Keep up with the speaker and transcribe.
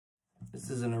This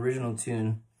is an original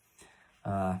tune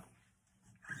by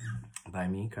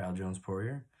me, Kyle Jones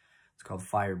Poirier. It's called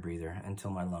Fire Breather,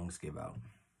 Until My Lungs Give Out.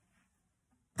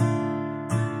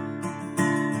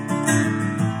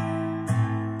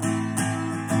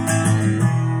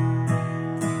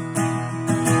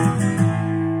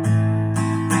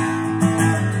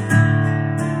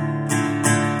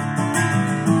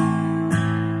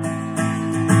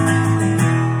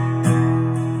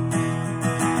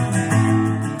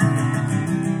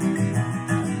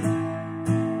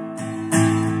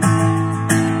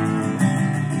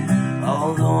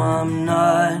 Although I'm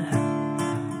not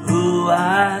who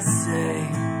I say,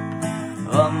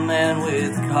 a man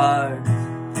with cards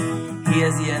he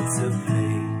has yet to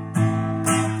play,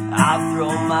 I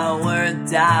throw my word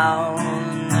down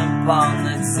upon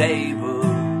the table,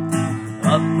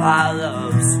 a pile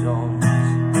of stones,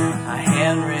 a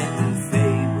handwritten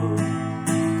fable.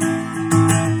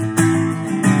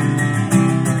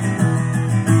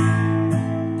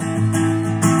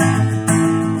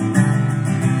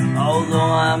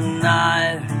 Although I'm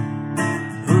not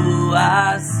who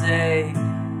I say,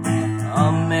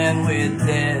 a man with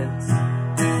debts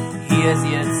he has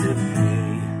yet to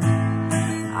pay,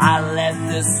 I let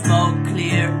the smoke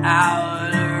clear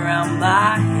out around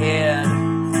my head.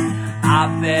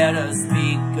 I better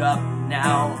speak up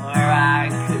now or I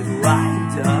could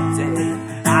wind up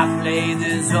dead. I play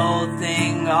this whole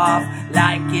thing off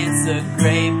like it's a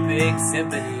great big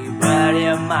symphony, but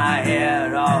in my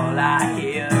head all I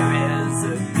hear is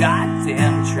a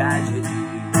goddamn tragedy.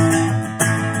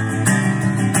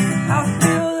 I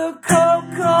feel the cold,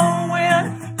 cold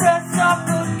wind press up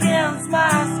against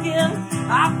my skin.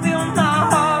 I feel my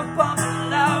heart pumping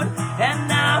loud,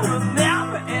 and I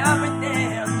remember everything.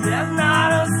 There's not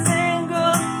a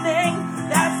single thing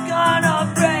that's gonna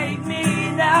break me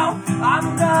now. I'm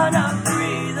gonna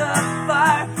breathe the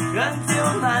fire until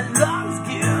my lungs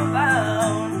give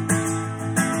out.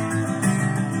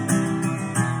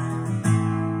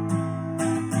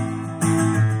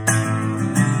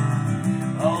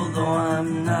 Although I'm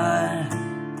not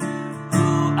who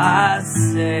I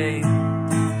say,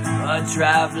 a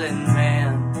traveling man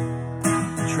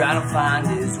trying to find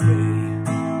his way,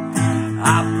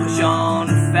 I push on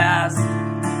fast,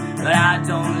 but I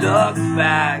don't look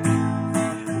back.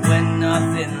 When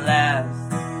nothing lasts,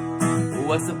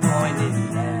 what's the point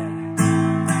in that?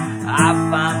 I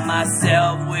find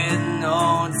myself with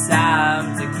no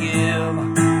time to give.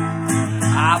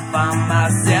 I find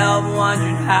myself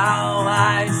wondering how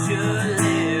I should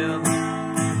live,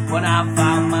 when I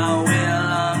find my will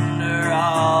under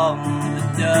all the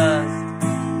dust.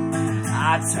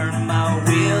 I turned my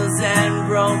wheels and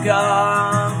broke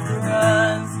off the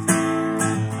rust.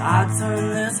 I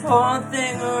turned this whole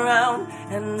thing around,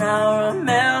 and now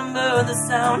remember the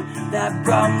sound that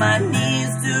brought my knees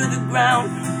to the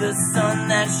ground. The sun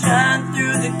that shined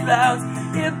through the clouds,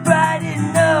 it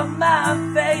brightened up my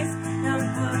face and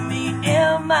put me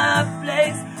in my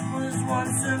place. Was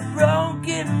once a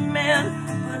broken man,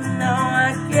 but now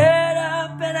I get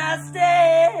up and I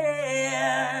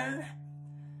stand.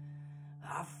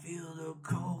 I feel the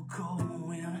cold, cold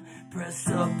wind press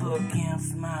up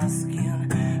against my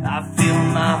skin. I feel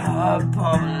my heart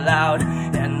pump loud,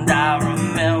 and I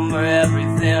remember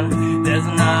everything. There's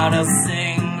not a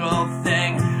single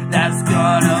thing that's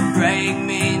gonna break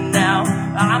me now.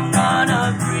 I'm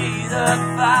gonna breathe the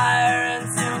fire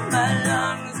until my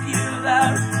lungs give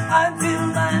out. Until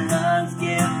my lungs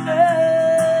give out.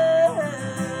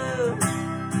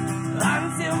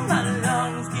 Until my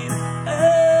lungs give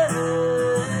out.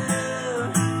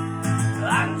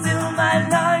 Until my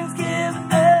lungs give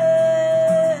out.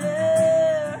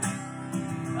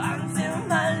 Until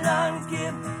my lungs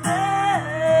give out.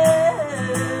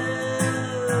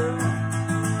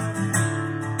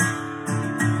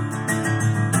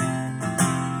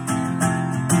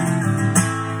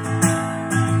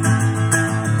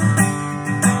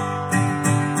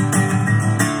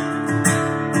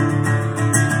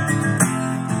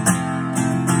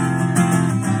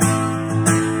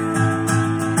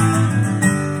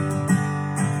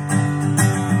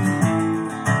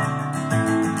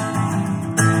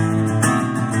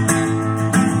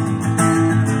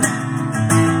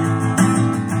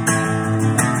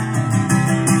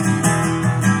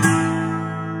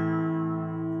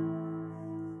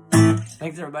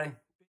 Thanks, everybody.